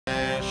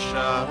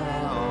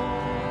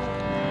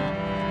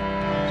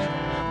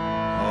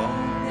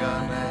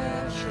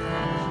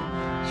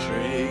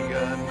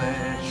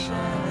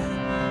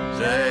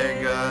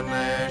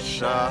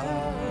Ganesha,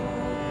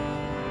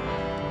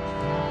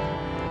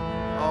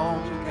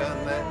 Om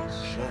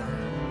Ganesha,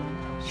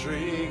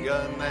 Shri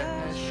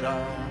Ganesha,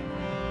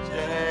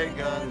 Jai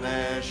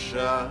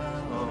Ganesha,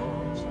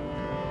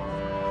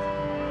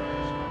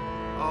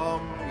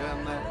 Om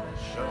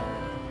Ganesha,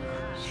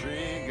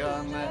 Shri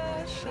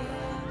Ganesha,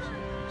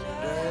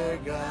 Jai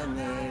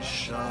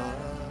Ganesha,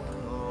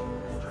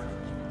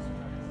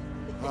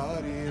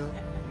 Hari Om.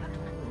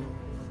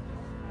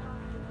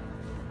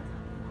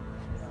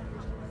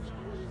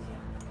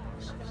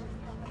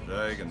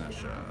 Jai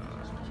Ganesha.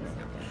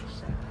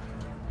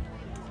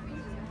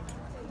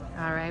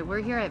 All right,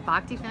 we're here at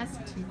Bhakti Fest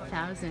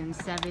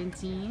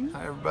 2017.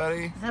 Hi,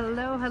 everybody.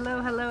 Hello,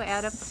 hello, hello,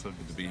 Adam. So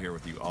good to be here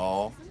with you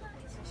all.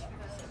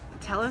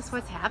 Tell us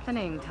what's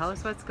happening. Tell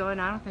us what's going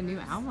on with the new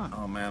album.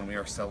 Oh man, we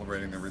are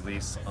celebrating the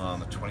release on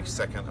the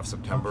 22nd of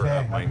September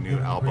of my new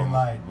album,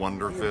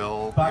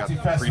 Wonderville. We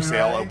got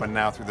pre-sale open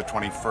now through the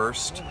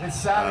 21st.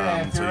 It's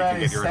Saturday. So you can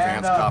get your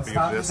advance copy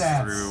of this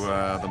through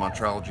the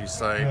Montrology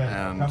site.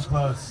 And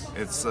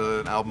it's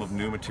an album of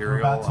new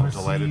material. I'm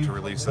delighted to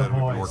release it. We've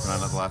been working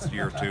on it the last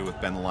year or two with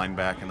Ben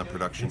Lineback in the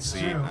production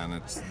seat. And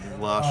it's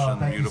lush and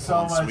beautiful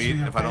and sweet.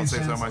 If I don't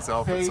say so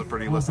myself, it's a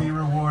pretty listen.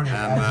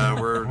 And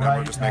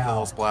we're just making a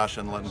little splash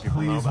and letting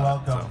people know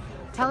about it. So.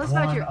 Tell us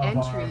about your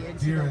entry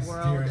into the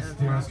world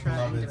of mantra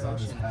and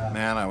devotion.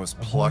 Man, I was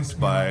plucked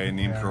by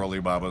Neem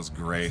Karoli Baba's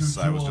grace.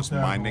 I was just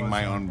minding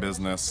my own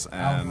business,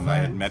 and I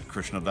had met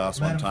Krishna Das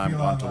one time,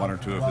 gone to one or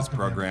two of his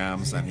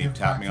programs, and he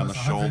tapped me on the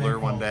shoulder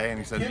one day and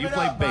he said, "You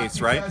play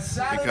bass, right?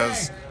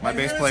 Because my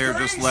bass player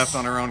just left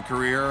on her own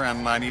career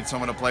and I need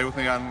someone to play with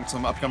me on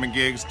some upcoming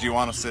gigs. Do you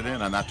want to sit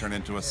in?" And that turned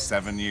into a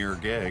 7-year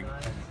gig,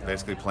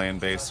 basically playing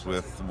bass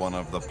with one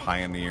of the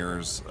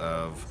pioneers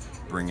of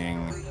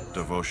bringing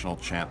devotional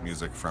chant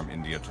music from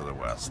India to the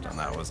West. And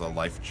that was a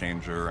life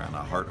changer and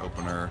a heart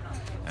opener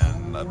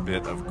and a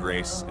bit of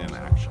grace in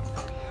action.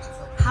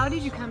 How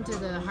did you come to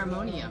the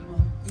harmonium?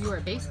 You were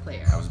a bass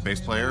player. I was a bass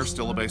player,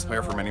 still a bass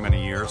player for many,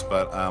 many years,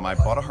 but I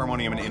bought a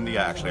harmonium in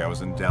India actually. I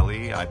was in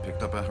Delhi, I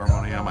picked up a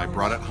harmonium, I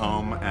brought it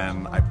home,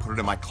 and I put it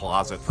in my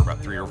closet for about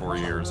 3 or 4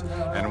 years.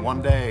 And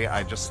one day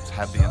I just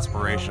had the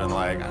inspiration,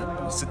 like, I'm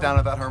gonna sit down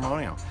at that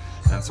harmonium.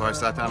 And so I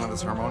sat down at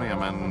this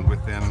harmonium, and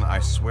within, I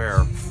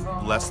swear,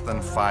 less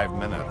than 5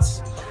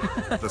 minutes,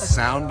 the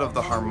sound of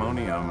the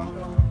harmonium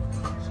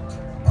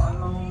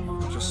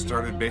just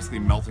started basically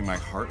melting my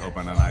heart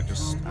open, and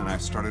I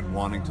started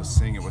wanting to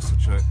sing. It was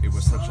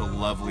such a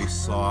lovely,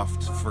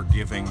 soft,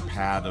 forgiving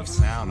pad of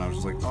sound. I was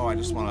just like, oh, I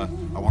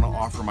want to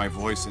offer my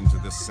voice into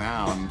this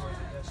sound.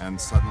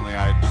 And suddenly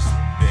I just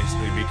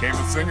basically became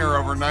a singer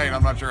overnight.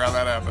 I'm not sure how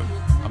that happened.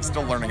 I'm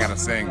still learning how to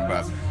sing,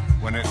 but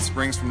when it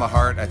springs from the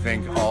heart, I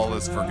think all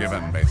is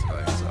forgiven,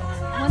 basically. So.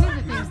 One of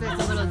the things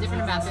that's a little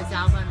different about this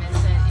album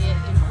is that it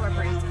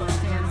incorporates both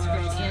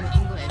Sanskrit and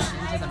English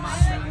into the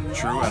mantra.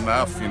 True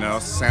enough, you know,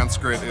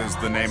 Sanskrit is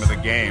the name of the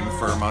game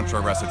for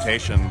mantra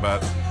recitation,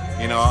 but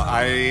you know,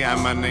 I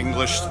am an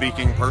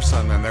English-speaking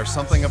person, and there's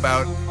something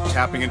about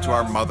tapping into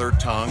our mother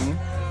tongue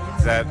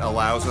that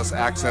allows us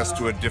access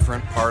to a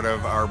different part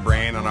of our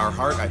brain and our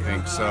heart, I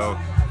think. So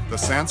the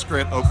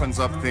Sanskrit opens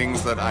up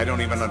things that I don't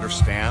even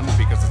understand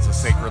because it's a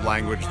sacred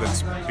language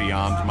that's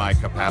beyond my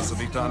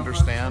capacity to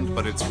understand,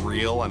 but it's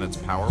real and it's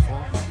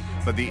powerful.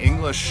 But the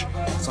English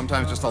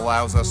sometimes just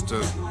allows us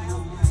to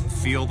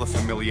feel the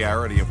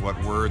familiarity of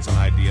what words and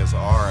ideas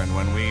are, and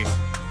when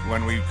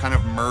we kind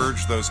of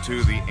merge those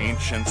two, the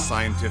ancient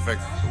scientific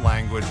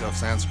language of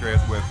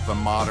Sanskrit with the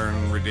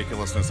modern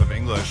ridiculousness of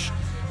English,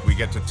 we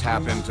get to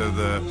tap into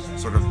the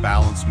sort of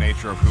balanced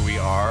nature of who we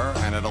are,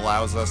 and it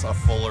allows us a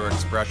fuller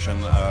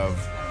expression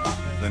of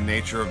the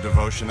nature of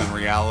devotion and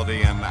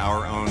reality and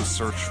our own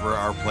search for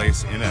our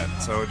place in it.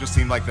 So it just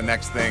seemed like the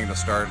next thing to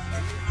start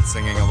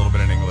singing a little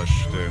bit in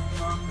English too.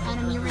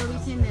 Adam, you're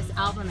releasing this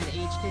album at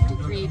age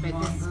 53, but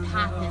this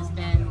path has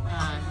been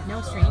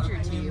no stranger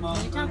to you.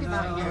 Can you talk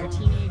about your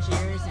teenage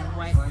years and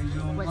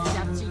what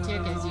steps you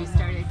took as you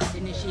started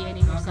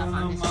initiating yourself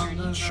on this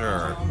journey?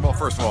 Sure. Well,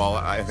 first of all,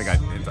 I think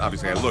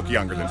obviously I look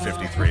younger than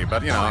 53,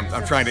 but you know,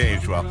 I'm trying to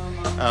age well.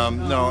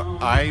 No,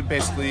 I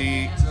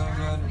basically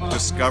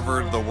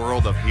discovered the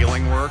world of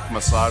healing work,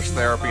 massage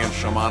therapy and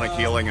shamanic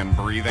healing and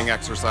breathing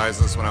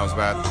exercises when I was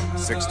about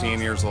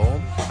 16 years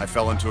old. I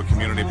fell into a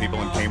community of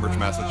people in Cambridge,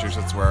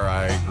 Massachusetts, where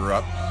I grew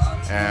up,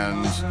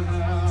 and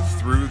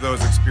through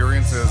those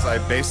experiences I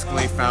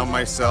basically found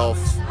myself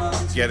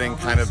getting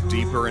kind of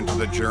deeper into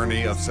the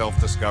journey of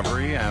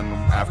self-discovery. And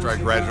after I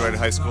graduated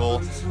high school,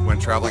 when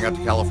traveling out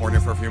to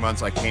California for a few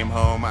months, I came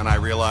home and I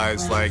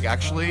realized, like,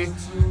 actually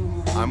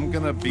I'm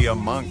gonna be a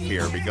monk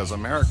here because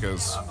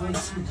America's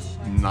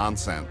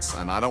nonsense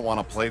and I don't want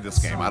to play this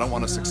game. I don't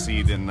want to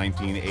succeed in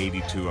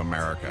 1982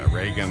 America.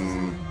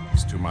 Reagan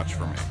is too much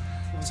for me.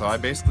 So I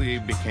basically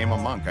became a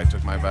monk. I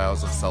took my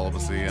vows of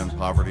celibacy and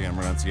poverty and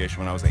renunciation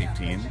when I was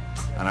 18,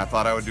 and I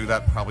thought I would do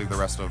that probably the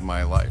rest of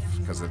my life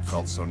because it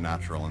felt so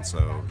natural and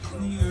so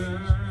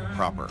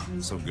proper,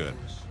 so good.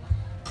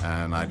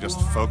 And I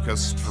just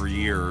focused for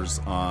years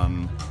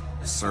on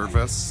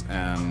service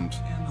and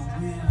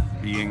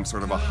being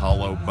sort of a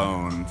hollow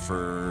bone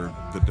for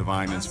the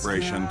divine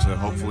inspiration to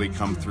hopefully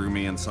come through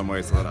me in some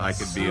way so that I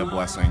could be a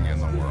blessing in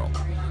the world.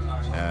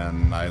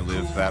 And I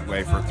lived that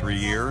way for 3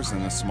 years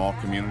in a small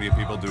community of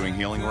people doing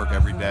healing work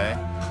every day.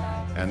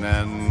 And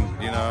then,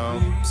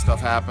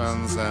 stuff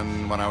happens,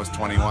 and when I was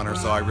 21 or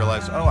so, I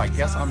realized, oh, I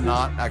guess I'm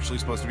not actually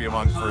supposed to be a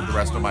monk for the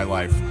rest of my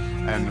life.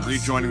 And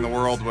rejoining the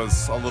world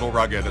was a little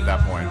rugged at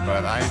that point,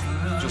 but I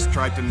just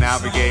tried to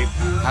navigate,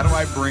 how do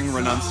I bring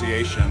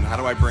renunciation? How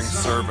do I bring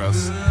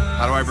service?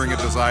 How do I bring a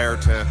desire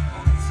to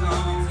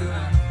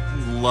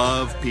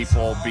love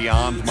people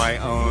beyond my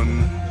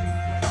own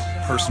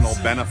personal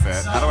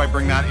benefit? How do I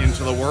bring that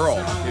into the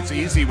world? It's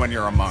easy when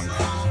you're a monk,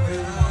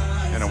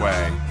 in a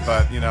way,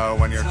 but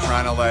when you're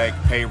trying to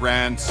pay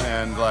rent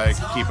and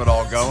keep it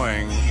all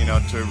going,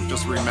 to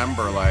just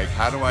remember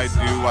how do I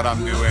do what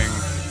I'm doing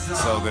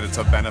so that it's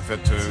a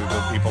benefit to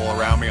the people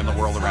around me and the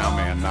world around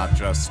me, and not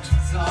just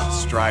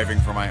striving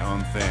for my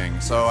own thing.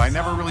 So I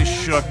never really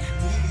shook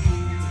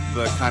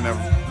the kind of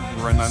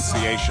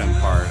renunciation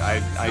part.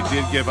 I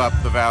did give up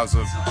the vows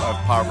of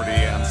poverty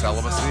and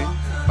celibacy,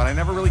 but I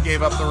never really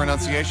gave up the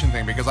renunciation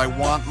thing, because I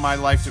want my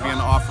life to be an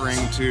offering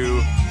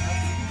to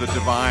the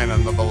divine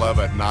and the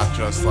beloved, not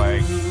just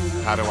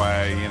how do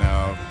I,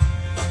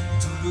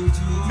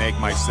 make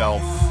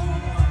myself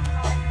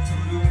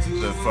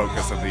the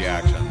focus of the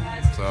action.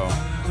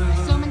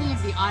 So many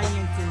of the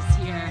audiences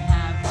here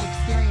have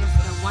experienced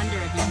the wonder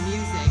of your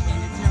music,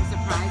 and it's no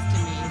surprise to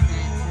me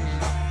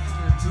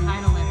that the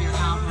title of your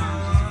album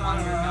is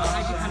Wonderville.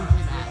 How'd you come to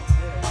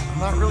that? I'm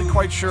not really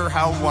quite sure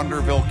how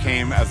Wonderville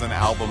came as an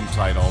album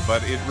title,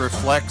 but it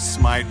reflects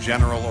my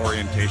general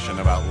orientation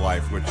about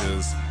life, which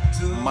is,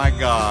 my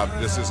God,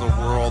 this is a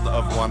world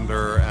of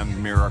wonder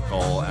and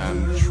miracle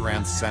and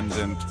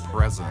transcendent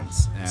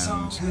presence,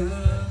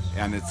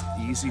 and it's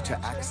easy to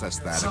access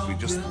that if we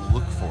just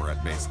look for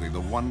it. Basically,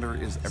 the wonder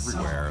is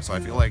everywhere. So I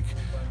feel like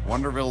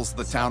Wonderville's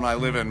the town I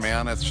live in,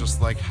 man. It's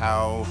just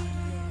how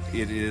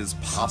it is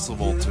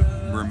possible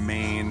to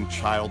remain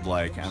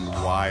childlike and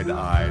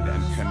wide-eyed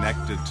and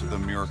connected to the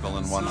miracle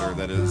and wonder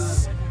that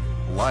is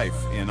life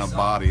in a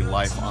body,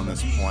 life on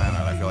this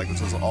planet. I feel like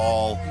this is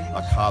all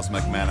a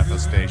cosmic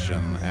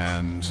manifestation,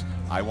 and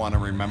I want to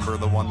remember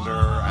the wonder,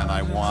 and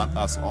I want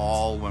us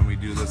all, when we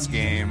do this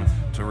game,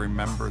 to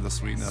remember the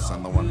sweetness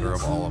and the wonder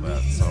of all of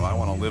it. So I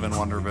want to live in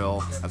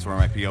Wonderville. That's where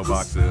my P.O.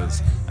 box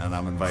is, and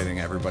I'm inviting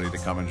everybody to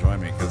come and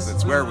join me, because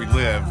it's where we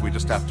live. We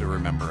just have to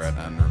remember it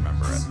and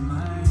remember it.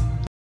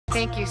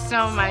 Thank you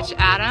so much,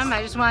 Adam.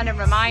 I just want to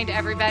remind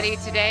everybody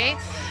today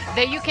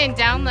that you can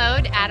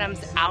download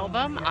Adam's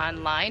album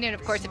online. And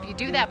of course, if you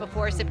do that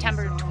before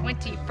September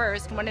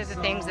 21st, one of the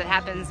things that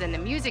happens in the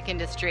music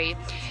industry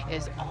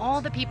is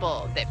all the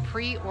people that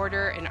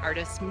pre-order an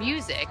artist's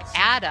music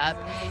add up,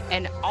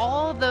 and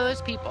all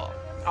those people,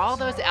 all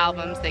those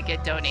albums that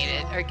get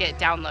donated or get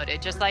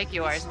downloaded, just like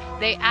yours,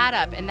 they add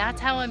up, and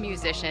that's how a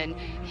musician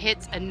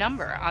hits a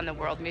number on the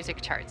world music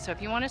charts. So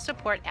if you want to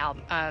support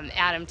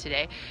Adam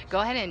today,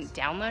 go ahead and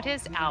download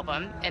his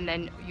album, and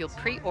then you'll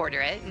pre-order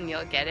it, and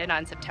you'll get it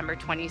on September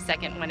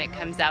 22nd when it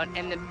comes out.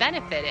 And the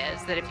benefit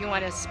is that if you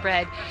want to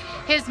spread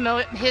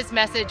his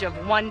message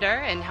of wonder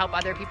and help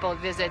other people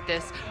visit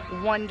this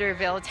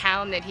Wonderville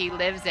town that he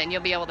lives in,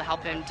 you'll be able to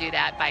help him do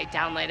that by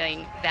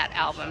downloading that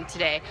album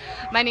today.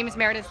 My name is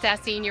Meredith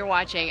Sasseen. You're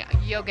watching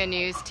Yoga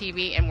News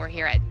TV, and we're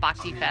here at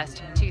Bhakti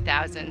Fest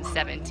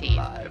 2017.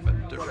 Live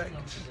and direct.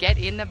 Get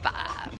in the vibe.